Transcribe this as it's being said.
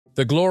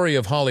The glory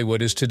of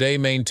Hollywood is today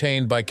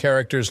maintained by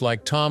characters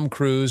like Tom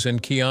Cruise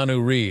and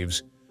Keanu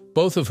Reeves,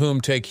 both of whom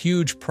take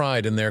huge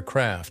pride in their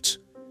crafts.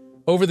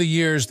 Over the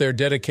years, their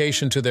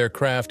dedication to their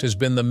craft has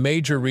been the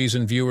major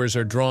reason viewers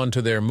are drawn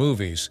to their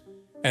movies,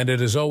 and it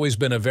has always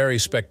been a very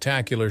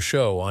spectacular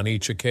show on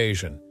each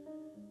occasion.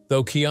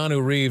 Though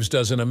Keanu Reeves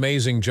does an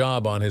amazing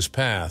job on his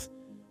path,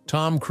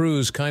 Tom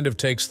Cruise kind of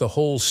takes the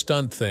whole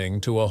stunt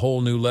thing to a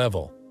whole new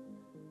level.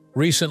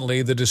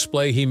 Recently, the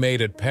display he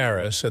made at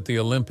Paris at the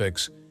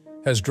Olympics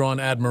has drawn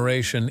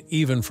admiration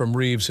even from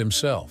Reeves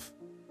himself.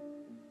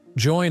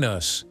 Join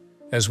us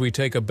as we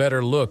take a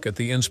better look at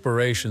the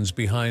inspirations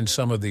behind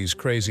some of these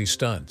crazy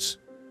stunts.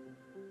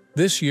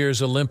 This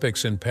year's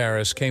Olympics in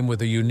Paris came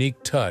with a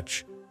unique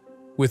touch,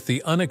 with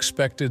the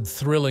unexpected,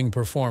 thrilling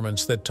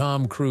performance that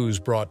Tom Cruise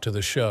brought to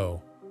the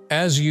show.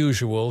 As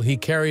usual, he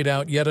carried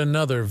out yet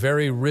another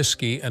very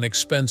risky and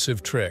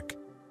expensive trick,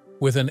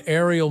 with an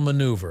aerial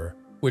maneuver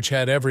which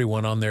had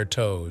everyone on their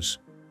toes.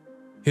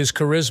 His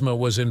charisma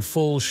was in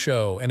full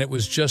show, and it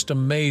was just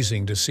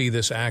amazing to see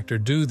this actor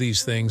do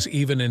these things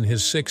even in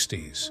his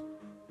 60s.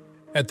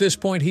 At this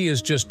point, he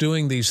is just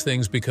doing these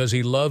things because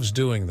he loves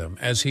doing them,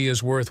 as he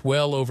is worth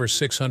well over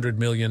 $600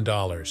 million.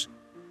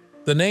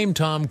 The name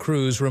Tom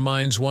Cruise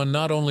reminds one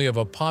not only of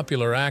a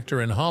popular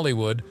actor in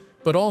Hollywood,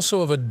 but also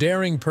of a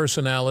daring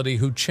personality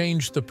who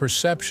changed the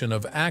perception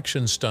of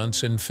action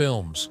stunts in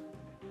films.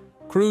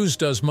 Cruise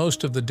does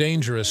most of the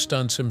dangerous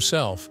stunts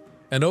himself,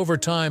 and over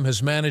time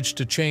has managed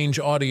to change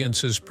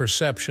audiences'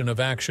 perception of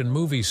action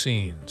movie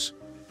scenes.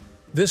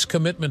 This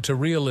commitment to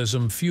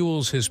realism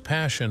fuels his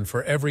passion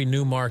for every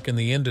new mark in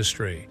the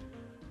industry,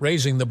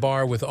 raising the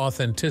bar with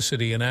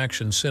authenticity in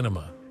action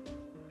cinema.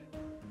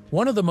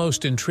 One of the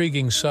most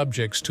intriguing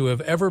subjects to have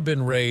ever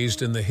been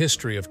raised in the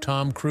history of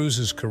Tom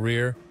Cruise's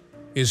career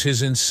is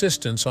his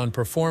insistence on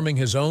performing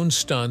his own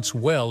stunts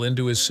well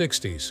into his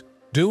 60s.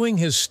 Doing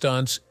his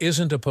stunts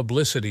isn't a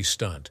publicity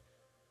stunt.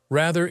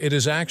 Rather, it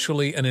is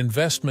actually an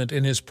investment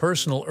in his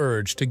personal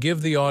urge to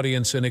give the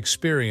audience an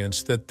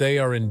experience that they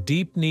are in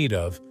deep need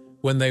of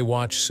when they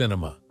watch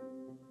cinema.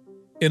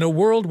 In a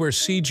world where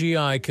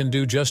CGI can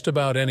do just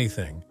about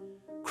anything,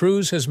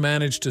 Cruise has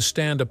managed to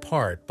stand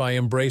apart by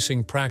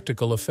embracing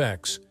practical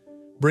effects,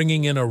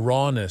 bringing in a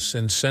rawness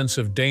and sense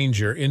of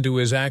danger into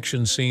his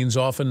action scenes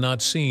often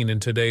not seen in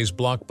today's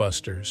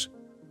blockbusters.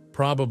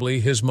 Probably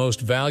his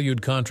most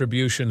valued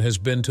contribution has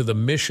been to the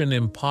Mission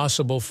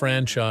Impossible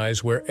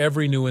franchise, where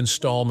every new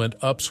installment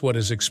ups what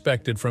is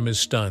expected from his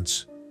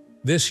stunts.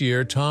 This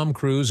year, Tom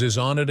Cruise is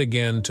on it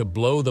again to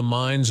blow the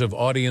minds of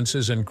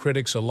audiences and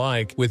critics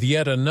alike with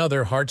yet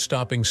another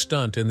heart-stopping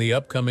stunt in the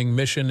upcoming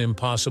Mission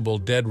Impossible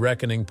Dead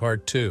Reckoning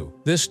Part 2.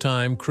 This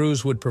time,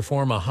 Cruise would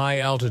perform a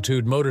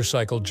high-altitude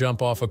motorcycle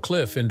jump off a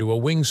cliff into a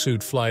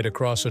wingsuit flight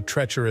across a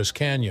treacherous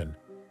canyon.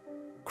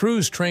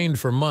 Cruise trained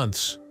for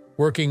months,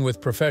 working with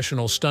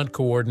professional stunt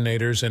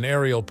coordinators and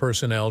aerial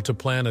personnel to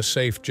plan a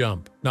safe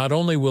jump. Not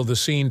only will the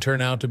scene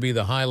turn out to be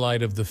the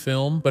highlight of the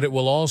film, but it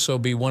will also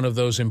be one of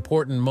those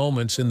important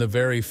moments in the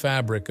very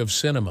fabric of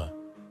cinema.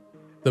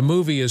 The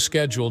movie is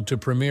scheduled to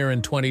premiere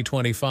in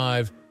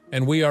 2025,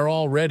 and we are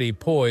already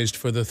poised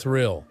for the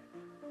thrill.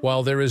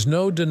 While there is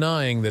no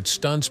denying that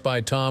stunts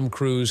by Tom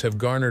Cruise have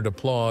garnered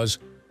applause,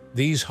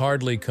 these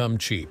hardly come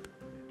cheap.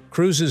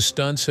 Cruise's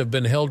stunts have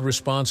been held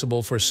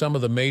responsible for some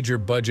of the major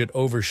budget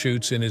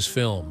overshoots in his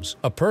films.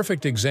 A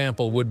perfect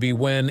example would be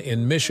when,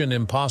 in Mission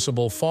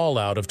Impossible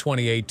Fallout of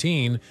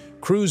 2018,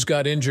 Cruise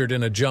got injured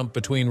in a jump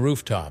between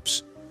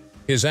rooftops.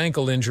 His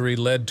ankle injury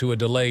led to a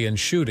delay in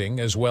shooting,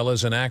 as well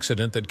as an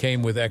accident that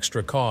came with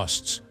extra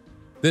costs.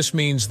 This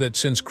means that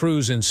since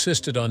Cruise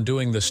insisted on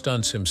doing the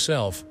stunts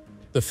himself,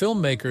 the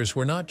filmmakers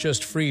were not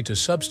just free to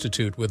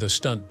substitute with a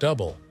stunt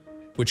double,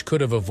 which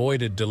could have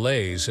avoided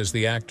delays as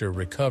the actor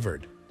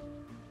recovered.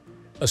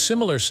 A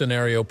similar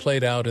scenario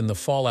played out in the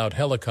Fallout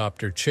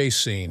helicopter chase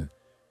scene,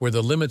 where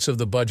the limits of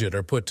the budget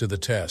are put to the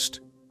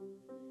test.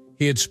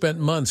 He had spent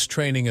months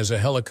training as a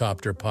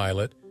helicopter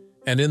pilot,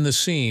 and in the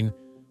scene,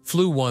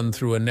 flew one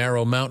through a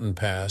narrow mountain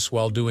pass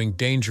while doing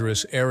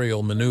dangerous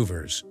aerial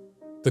maneuvers.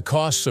 The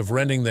costs of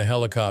renting the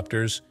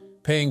helicopters,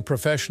 paying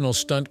professional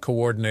stunt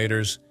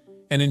coordinators,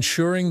 and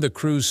ensuring the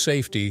crew's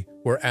safety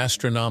were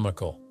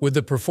astronomical. With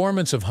the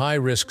performance of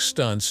high-risk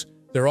stunts,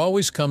 there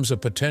always comes a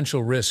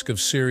potential risk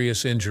of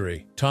serious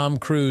injury. Tom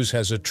Cruise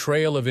has a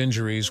trail of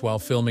injuries while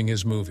filming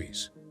his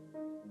movies.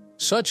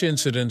 Such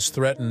incidents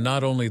threaten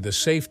not only the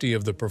safety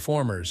of the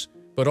performers,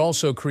 but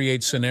also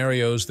create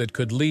scenarios that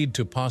could lead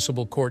to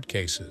possible court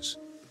cases.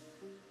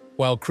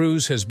 While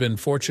Cruise has been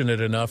fortunate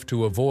enough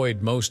to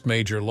avoid most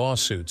major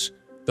lawsuits,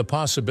 the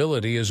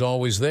possibility is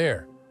always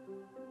there.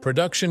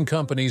 Production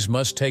companies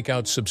must take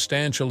out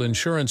substantial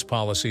insurance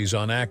policies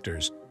on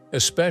actors,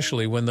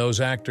 especially when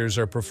those actors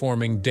are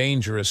performing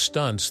dangerous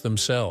stunts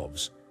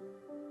themselves.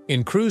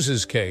 In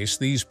Cruise's case,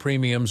 these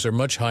premiums are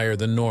much higher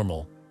than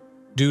normal,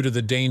 due to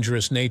the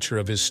dangerous nature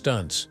of his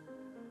stunts.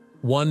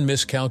 One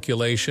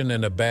miscalculation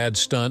and a bad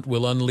stunt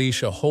will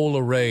unleash a whole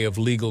array of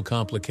legal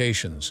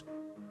complications.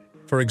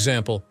 For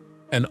example,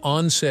 An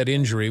on-set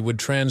injury would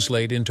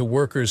translate into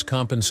workers'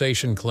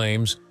 compensation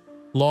claims,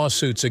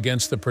 lawsuits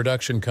against the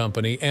production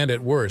company, and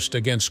at worst,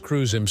 against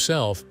Cruise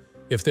himself,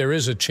 if there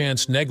is a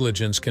chance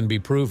negligence can be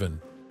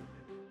proven.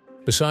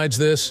 Besides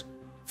this,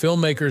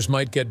 filmmakers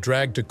might get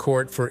dragged to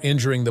court for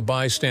injuring the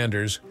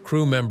bystanders,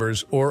 crew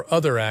members, or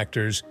other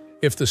actors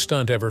if the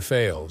stunt ever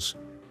fails.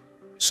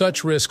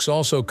 Such risks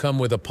also come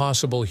with a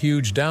possible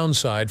huge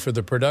downside for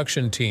the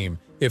production team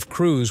if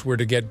Cruise were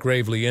to get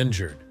gravely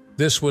injured.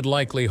 This would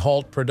likely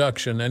halt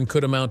production and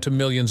could amount to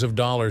millions of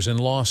dollars in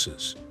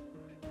losses.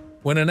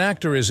 When an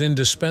actor is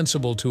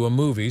indispensable to a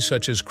movie,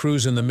 such as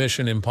Cruise in the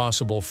Mission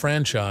Impossible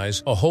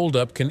franchise, a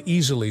holdup can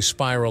easily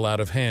spiral out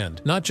of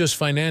hand, not just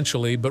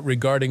financially but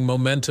regarding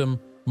momentum,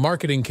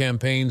 marketing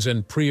campaigns,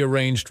 and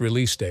pre-arranged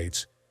release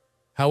dates.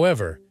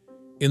 However,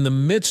 in the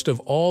midst of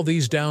all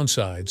these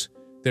downsides,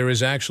 there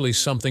is actually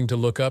something to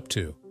look up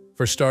to.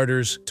 For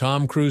starters,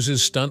 Tom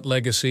Cruise's stunt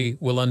legacy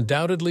will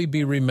undoubtedly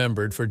be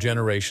remembered for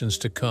generations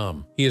to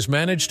come. He has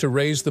managed to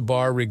raise the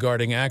bar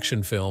regarding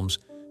action films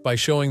by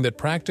showing that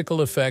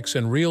practical effects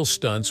and real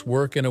stunts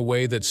work in a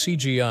way that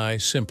CGI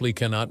simply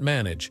cannot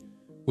manage,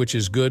 which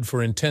is good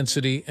for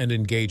intensity and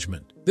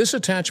engagement. This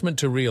attachment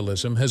to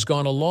realism has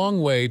gone a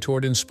long way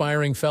toward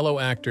inspiring fellow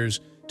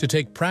actors to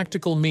take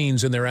practical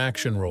means in their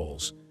action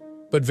roles,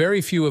 but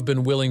very few have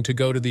been willing to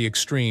go to the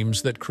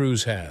extremes that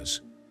Cruise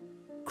has.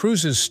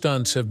 Cruise's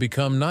stunts have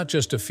become not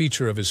just a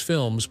feature of his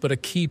films, but a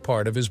key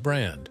part of his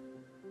brand.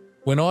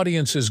 When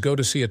audiences go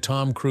to see a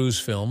Tom Cruise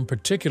film,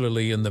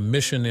 particularly in the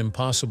Mission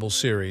Impossible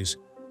series,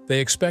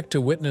 they expect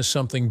to witness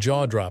something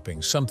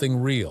jaw-dropping, something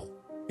real.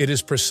 It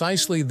is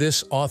precisely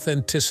this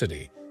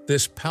authenticity,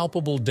 this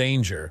palpable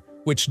danger,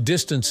 which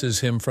distances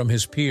him from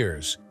his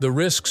peers. The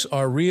risks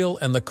are real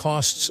and the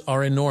costs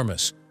are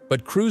enormous,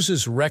 but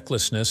Cruise's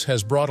recklessness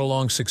has brought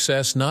along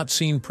success not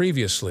seen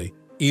previously,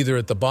 either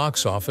at the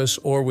box office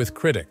or with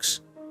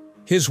critics.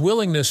 His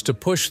willingness to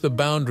push the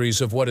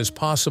boundaries of what is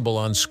possible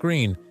on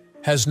screen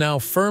has now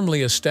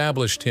firmly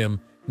established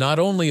him not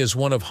only as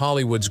one of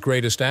Hollywood's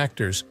greatest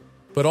actors,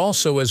 but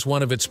also as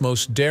one of its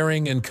most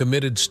daring and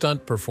committed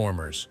stunt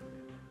performers.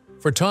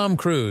 For Tom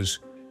Cruise,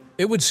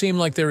 it would seem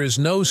like there is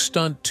no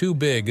stunt too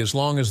big as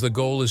long as the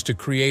goal is to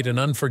create an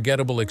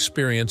unforgettable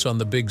experience on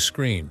the big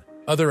screen.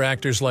 Other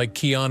actors like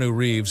Keanu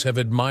Reeves have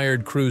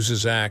admired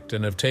Cruise's act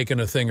and have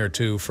taken a thing or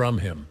two from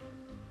him.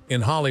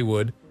 In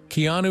Hollywood,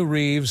 Keanu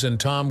Reeves and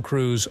Tom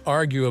Cruise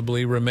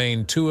arguably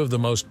remain two of the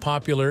most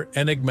popular,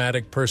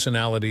 enigmatic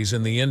personalities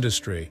in the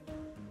industry,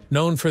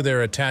 known for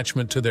their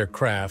attachment to their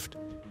craft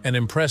and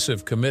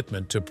impressive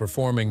commitment to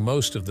performing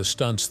most of the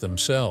stunts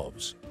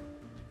themselves.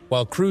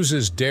 While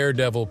Cruise's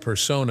daredevil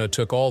persona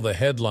took all the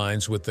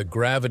headlines with the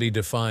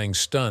gravity-defying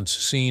stunts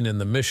seen in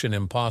the Mission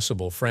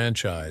Impossible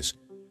franchise,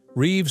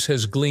 Reeves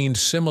has gleaned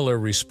similar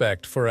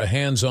respect for a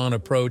hands-on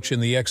approach in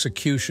the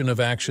execution of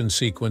action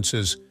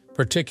sequences,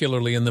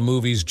 particularly in the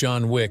movies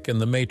John Wick and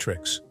The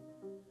Matrix.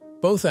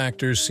 Both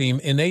actors seem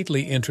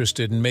innately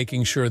interested in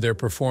making sure their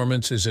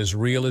performance is as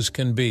real as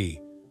can be,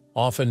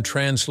 often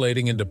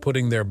translating into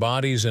putting their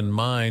bodies and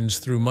minds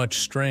through much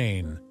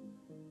strain.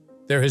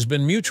 There has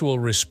been mutual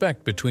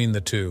respect between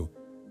the two,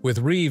 with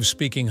Reeves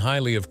speaking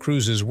highly of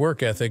Cruise's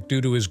work ethic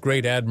due to his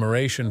great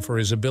admiration for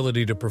his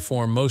ability to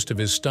perform most of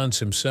his stunts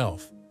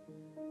himself.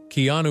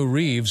 Keanu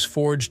Reeves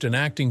forged an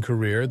acting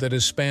career that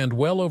has spanned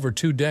well over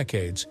 2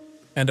 decades,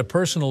 and a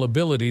personal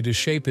ability to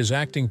shape his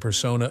acting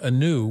persona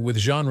anew with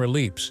genre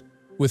leaps.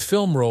 With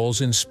film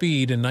roles in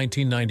Speed in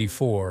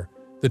 1994,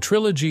 the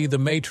trilogy The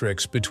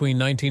Matrix between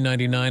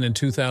 1999 and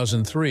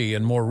 2003,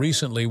 and more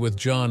recently with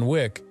John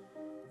Wick,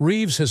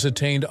 Reeves has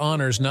attained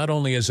honors not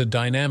only as a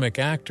dynamic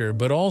actor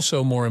but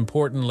also, more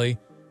importantly,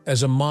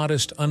 as a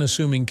modest,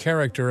 unassuming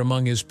character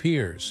among his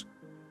peers.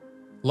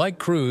 Like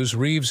Cruise,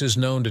 Reeves is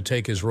known to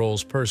take his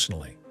roles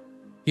personally.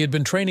 He had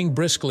been training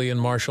briskly in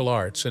martial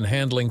arts and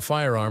handling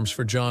firearms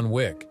for John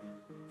Wick,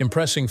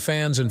 impressing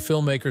fans and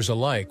filmmakers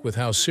alike with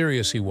how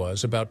serious he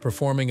was about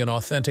performing an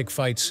authentic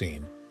fight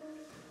scene.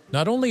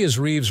 Not only is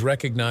Reeves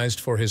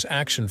recognized for his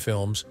action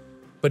films,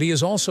 but he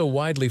is also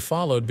widely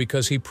followed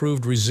because he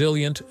proved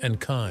resilient and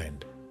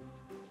kind.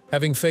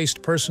 Having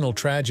faced personal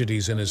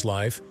tragedies in his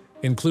life,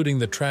 including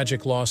the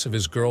tragic loss of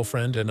his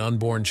girlfriend and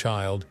unborn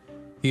child,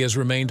 he has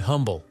remained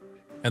humble,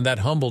 and that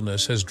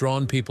humbleness has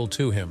drawn people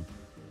to him.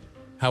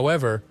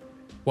 However,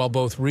 while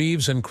both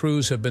Reeves and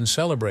Cruise have been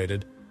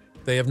celebrated,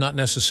 they have not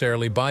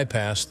necessarily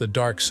bypassed the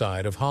dark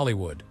side of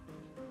Hollywood.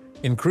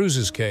 In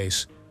Cruise's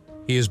case,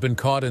 he has been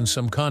caught in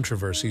some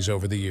controversies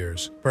over the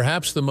years.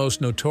 Perhaps the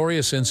most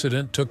notorious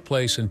incident took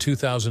place in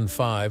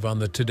 2005 on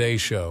The Today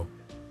Show,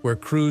 where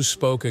Cruise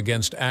spoke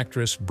against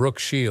actress Brooke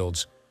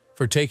Shields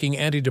for taking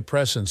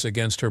antidepressants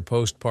against her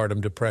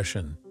postpartum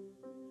depression.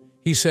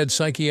 He said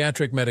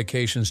psychiatric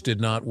medications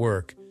did not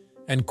work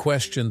and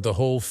questioned the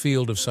whole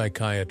field of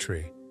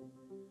psychiatry.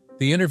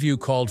 The interview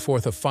called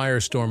forth a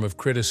firestorm of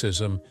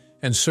criticism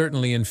and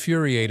certainly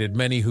infuriated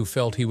many who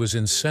felt he was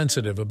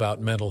insensitive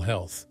about mental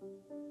health.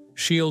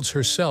 Shields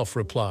herself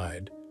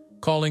replied,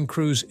 calling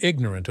Cruise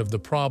ignorant of the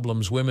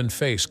problems women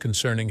face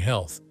concerning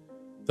health,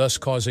 thus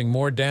causing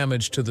more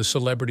damage to the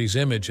celebrity's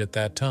image at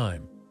that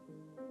time.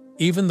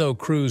 Even though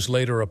Cruise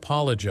later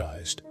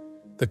apologized,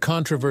 the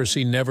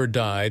controversy never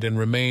died and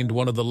remained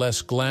one of the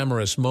less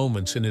glamorous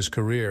moments in his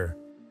career.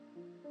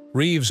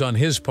 Reeves, on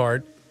his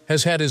part,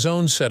 has had his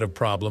own set of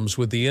problems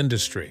with the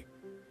industry.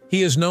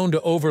 He is known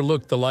to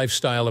overlook the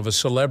lifestyle of a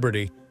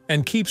celebrity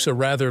and keeps a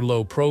rather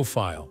low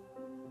profile.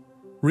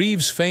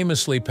 Reeves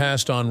famously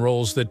passed on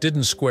roles that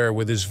didn't square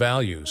with his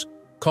values,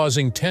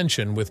 causing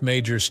tension with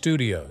major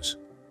studios.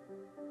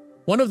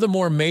 One of the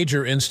more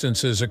major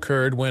instances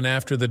occurred when,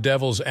 after The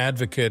Devil's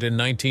Advocate in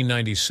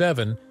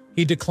 1997,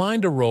 he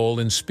declined a role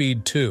in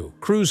Speed 2: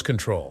 Cruise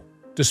Control,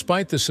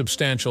 despite the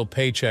substantial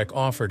paycheck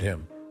offered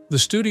him. The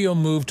studio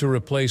moved to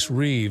replace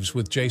Reeves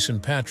with Jason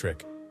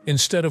Patric,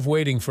 instead of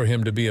waiting for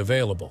him to be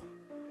available.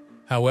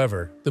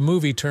 However, the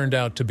movie turned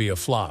out to be a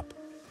flop.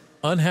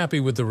 Unhappy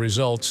with the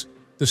results,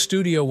 the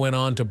studio went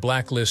on to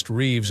blacklist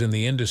Reeves in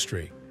the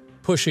industry,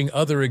 pushing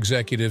other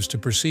executives to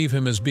perceive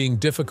him as being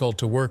difficult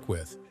to work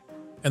with,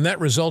 and that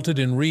resulted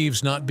in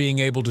Reeves not being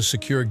able to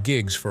secure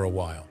gigs for a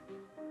while.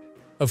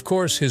 Of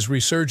course, his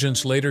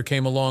resurgence later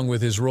came along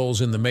with his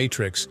roles in The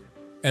Matrix,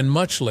 and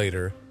much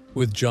later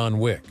with John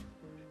Wick.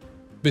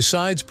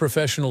 Besides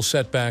professional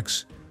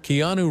setbacks,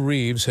 Keanu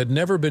Reeves had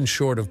never been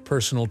short of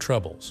personal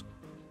troubles.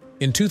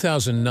 In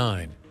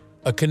 2009,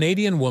 a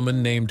Canadian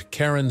woman named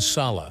Karen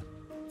Sala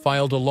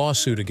filed a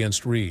lawsuit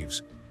against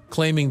Reeves,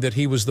 claiming that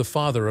he was the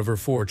father of her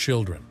 4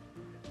 children.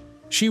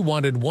 She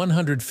wanted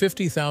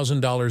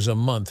 $150,000 a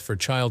month for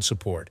child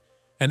support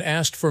and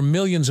asked for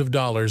millions of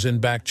dollars in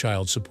back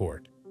child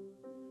support.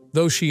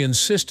 Though she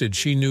insisted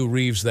she knew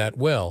Reeves that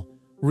well,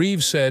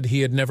 Reeves said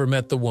he had never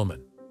met the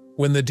woman.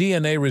 When the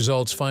DNA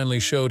results finally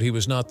showed he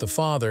was not the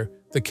father,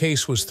 the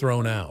case was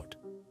thrown out.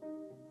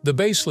 The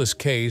baseless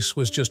case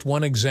was just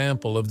one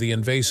example of the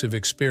invasive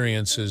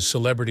experiences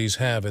celebrities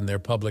have in their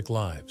public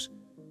lives.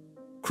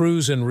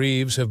 Cruise and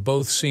Reeves have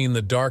both seen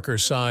the darker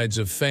sides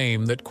of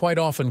fame that quite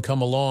often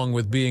come along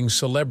with being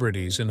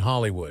celebrities in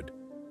Hollywood.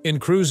 In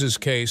Cruise's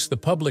case, the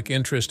public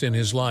interest in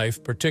his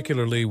life,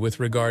 particularly with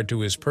regard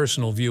to his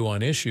personal view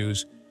on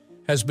issues,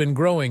 has been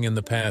growing in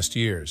the past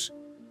years.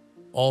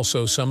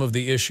 Also, some of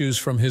the issues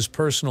from his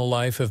personal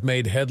life have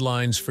made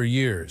headlines for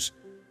years,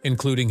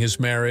 including his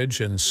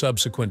marriage and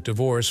subsequent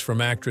divorce from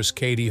actress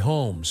Katie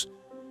Holmes,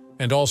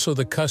 and also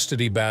the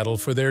custody battle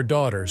for their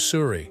daughter,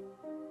 Suri.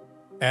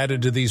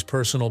 Added to these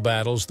personal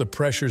battles, the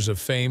pressures of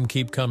fame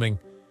keep coming,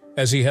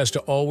 as he has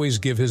to always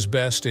give his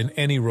best in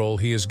any role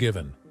he is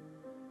given.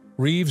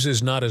 Reeves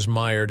is not as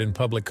mired in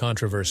public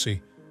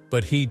controversy,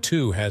 but he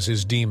too has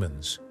his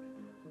demons.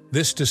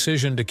 This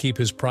decision to keep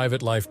his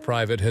private life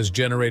private has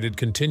generated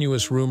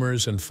continuous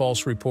rumors and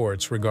false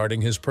reports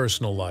regarding his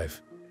personal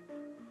life.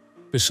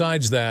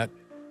 Besides that,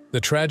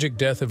 the tragic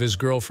death of his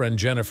girlfriend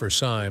Jennifer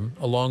Syme,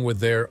 along with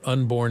their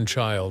unborn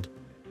child,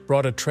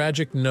 brought a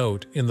tragic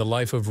note in the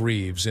life of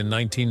Reeves in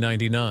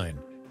 1999.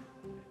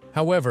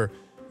 However,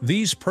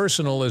 these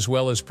personal as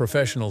well as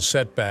professional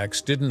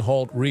setbacks didn't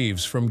halt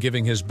Reeves from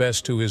giving his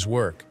best to his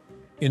work.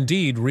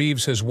 Indeed,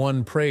 Reeves has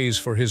won praise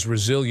for his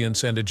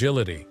resilience and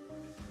agility.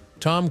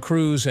 Tom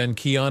Cruise and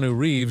Keanu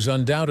Reeves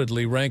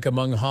undoubtedly rank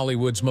among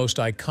Hollywood's most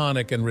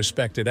iconic and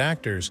respected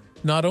actors,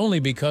 not only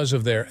because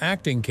of their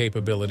acting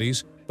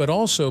capabilities, but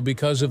also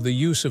because of the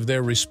use of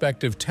their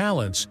respective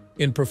talents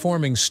in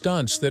performing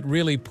stunts that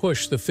really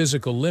push the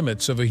physical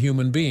limits of a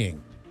human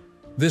being.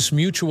 This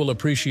mutual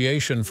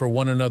appreciation for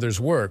one another's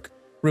work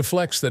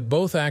reflects that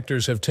both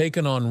actors have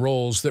taken on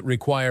roles that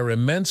require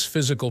immense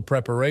physical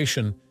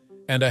preparation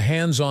and a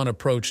hands-on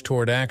approach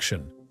toward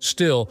action.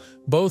 Still,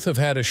 both have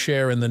had a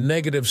share in the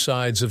negative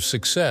sides of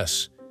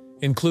success,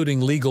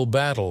 including legal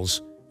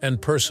battles and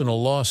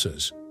personal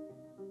losses.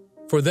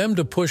 For them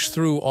to push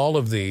through all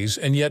of these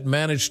and yet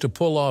manage to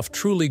pull off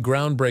truly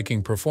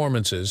groundbreaking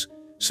performances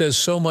says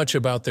so much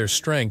about their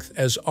strength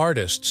as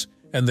artists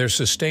and their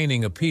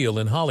sustaining appeal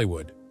in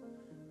Hollywood.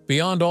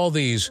 Beyond all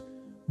these,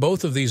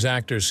 both of these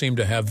actors seem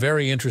to have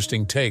very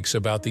interesting takes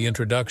about the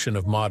introduction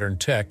of modern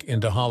tech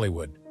into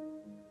Hollywood.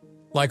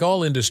 Like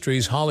all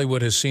industries,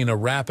 Hollywood has seen a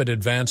rapid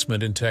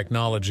advancement in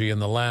technology in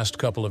the last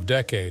couple of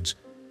decades,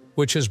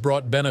 which has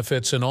brought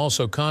benefits and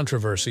also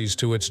controversies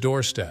to its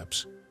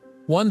doorsteps.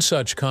 One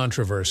such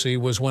controversy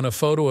was when a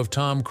photo of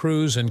Tom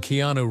Cruise and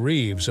Keanu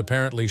Reeves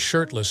apparently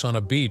shirtless on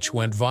a beach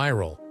went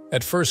viral.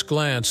 At first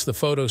glance, the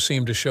photo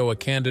seemed to show a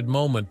candid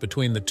moment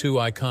between the two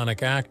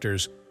iconic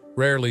actors,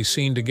 rarely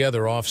seen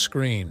together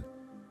off-screen.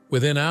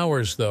 Within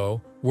hours,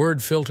 though,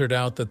 word filtered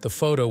out that the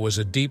photo was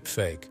a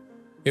deepfake.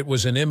 It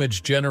was an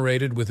image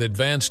generated with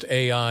advanced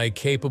AI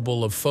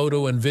capable of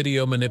photo and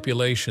video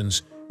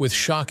manipulations with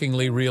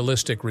shockingly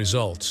realistic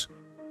results.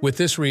 With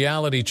this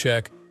reality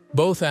check,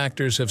 both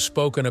actors have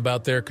spoken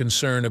about their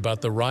concern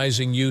about the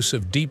rising use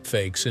of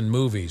deepfakes in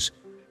movies,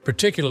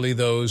 particularly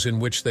those in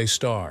which they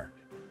star.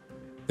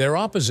 Their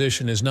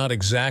opposition is not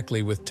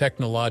exactly with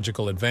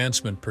technological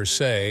advancement per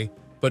se,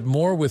 but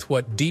more with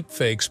what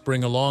deepfakes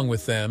bring along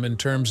with them in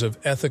terms of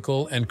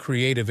ethical and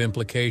creative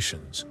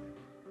implications.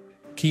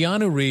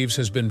 Keanu Reeves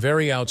has been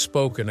very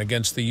outspoken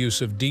against the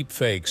use of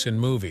deepfakes in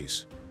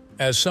movies.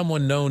 As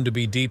someone known to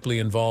be deeply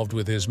involved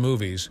with his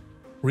movies,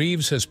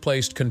 Reeves has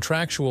placed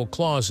contractual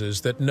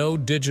clauses that no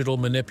digital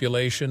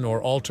manipulation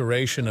or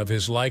alteration of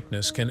his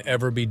likeness can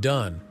ever be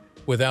done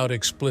without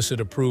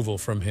explicit approval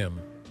from him.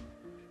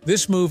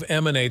 This move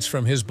emanates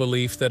from his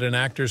belief that an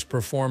actor's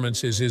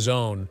performance is his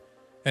own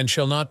and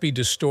shall not be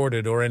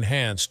distorted or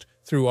enhanced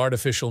through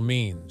artificial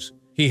means.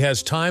 He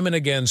has time and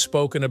again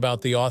spoken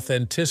about the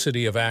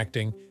authenticity of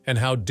acting and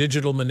how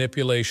digital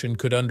manipulation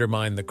could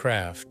undermine the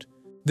craft.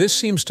 This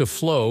seems to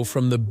flow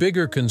from the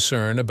bigger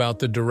concern about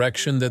the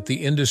direction that the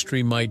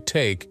industry might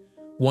take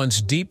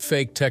once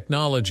deepfake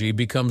technology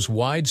becomes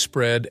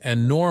widespread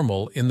and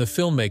normal in the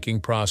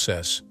filmmaking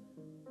process.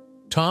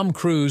 Tom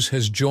Cruise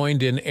has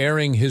joined in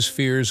airing his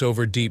fears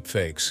over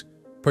deepfakes,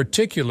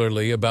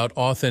 particularly about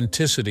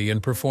authenticity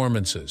in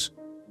performances.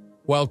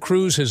 While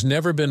Cruise has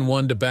never been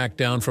one to back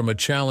down from a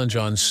challenge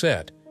on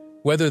set,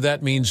 whether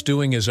that means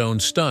doing his own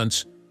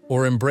stunts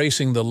or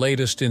embracing the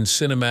latest in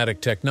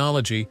cinematic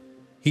technology,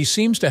 he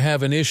seems to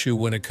have an issue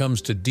when it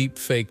comes to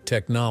deepfake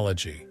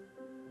technology.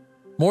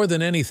 More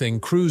than anything,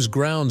 Cruise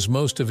grounds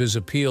most of his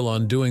appeal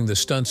on doing the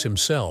stunts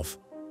himself.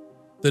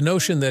 The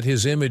notion that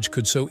his image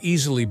could so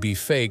easily be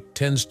faked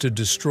tends to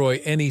destroy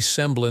any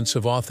semblance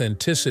of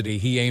authenticity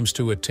he aims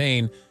to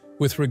attain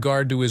with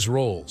regard to his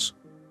roles.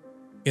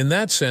 In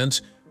that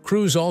sense,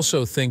 Cruise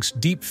also thinks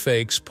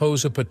deepfakes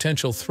pose a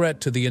potential threat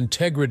to the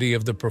integrity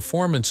of the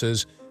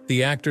performances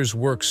the actors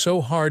work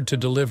so hard to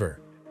deliver.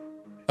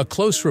 A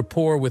close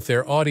rapport with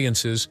their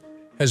audiences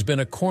has been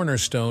a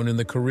cornerstone in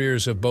the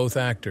careers of both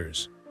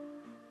actors.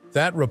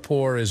 That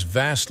rapport is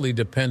vastly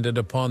dependent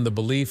upon the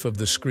belief of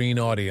the screen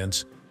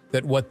audience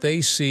that what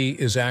they see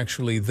is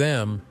actually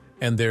them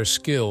and their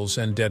skills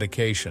and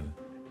dedication.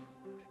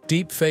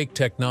 Deepfake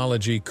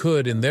technology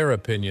could, in their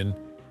opinion,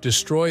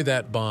 destroy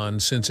that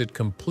bond since it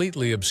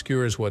completely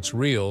obscures what's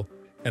real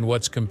and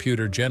what's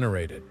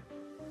computer-generated.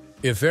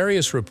 If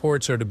various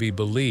reports are to be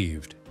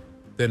believed,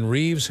 then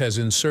Reeves has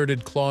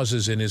inserted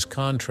clauses in his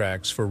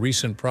contracts for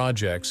recent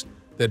projects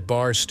that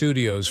bar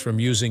studios from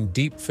using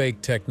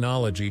deepfake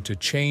technology to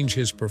change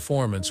his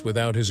performance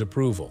without his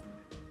approval.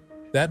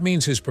 That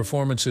means his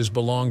performances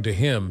belong to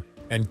him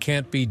and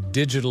can't be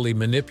digitally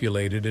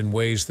manipulated in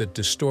ways that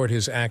distort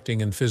his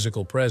acting and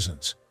physical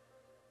presence.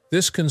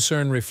 This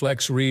concern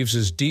reflects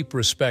Reeves's deep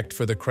respect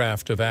for the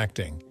craft of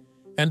acting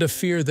and a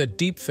fear that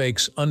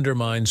deepfakes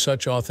undermine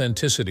such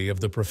authenticity of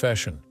the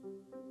profession.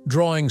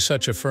 Drawing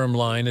such a firm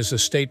line is a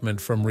statement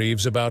from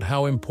Reeves about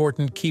how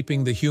important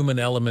keeping the human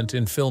element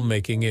in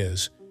filmmaking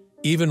is,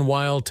 even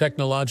while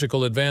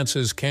technological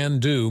advances can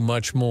do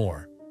much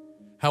more.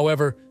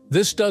 However,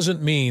 this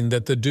doesn't mean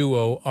that the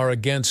duo are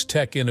against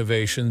tech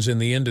innovations in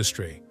the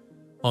industry.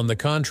 On the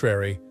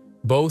contrary,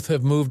 both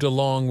have moved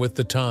along with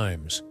the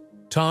times.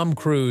 Tom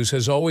Cruise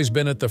has always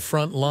been at the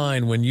front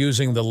line when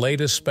using the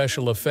latest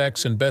special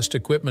effects and best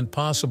equipment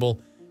possible,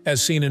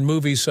 as seen in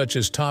movies such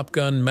as Top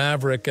Gun,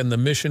 Maverick, and the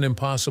Mission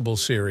Impossible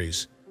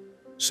series.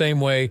 Same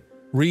way,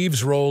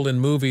 Reeves' role in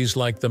movies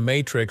like The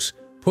Matrix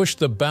pushed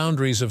the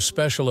boundaries of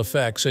special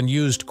effects and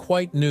used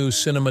quite new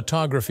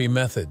cinematography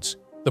methods.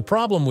 The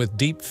problem with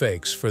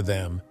deepfakes for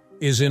them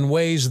is in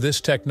ways this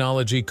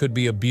technology could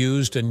be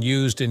abused and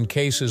used in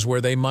cases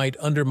where they might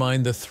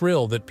undermine the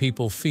thrill that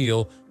people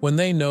feel when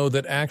they know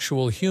that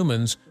actual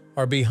humans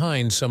are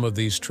behind some of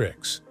these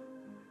tricks.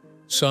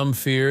 Some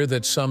fear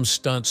that some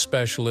stunt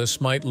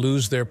specialists might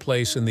lose their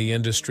place in the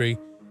industry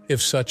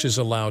if such is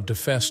allowed to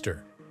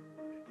fester.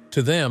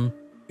 To them,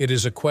 it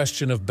is a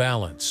question of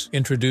balance,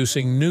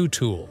 introducing new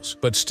tools,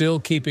 but still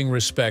keeping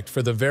respect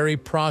for the very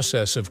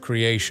process of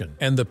creation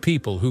and the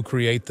people who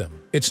create them.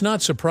 It's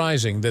not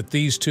surprising that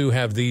these two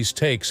have these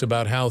takes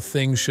about how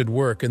things should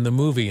work in the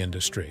movie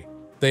industry.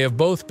 They have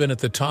both been at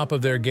the top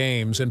of their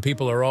games, and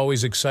people are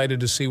always excited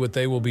to see what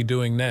they will be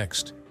doing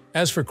next.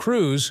 As for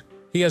Cruise,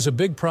 he has a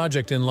big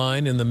project in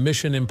line in the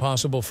Mission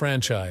Impossible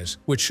franchise,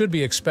 which should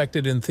be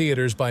expected in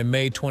theaters by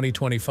May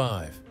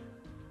 2025.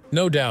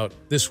 No doubt,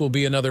 this will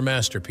be another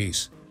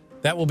masterpiece.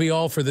 That will be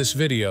all for this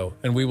video,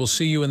 and we will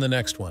see you in the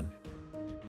next one.